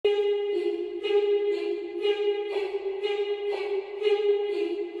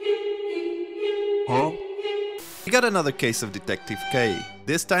We got another case of Detective K.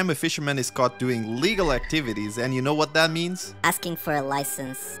 This time a fisherman is caught doing legal activities, and you know what that means? Asking for a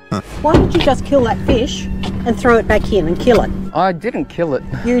license. Why don't you just kill that fish and throw it back in and kill it? I didn't kill it.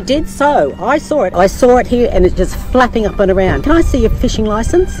 You did so. I saw it. I saw it here and it's just flapping up and around. Can I see your fishing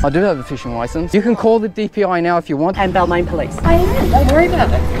license? I do have a fishing license. You can call the DPI now if you want. And Balmain Police. I am. Don't worry about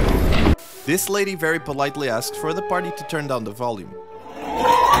it. This lady very politely asked for the party to turn down the volume.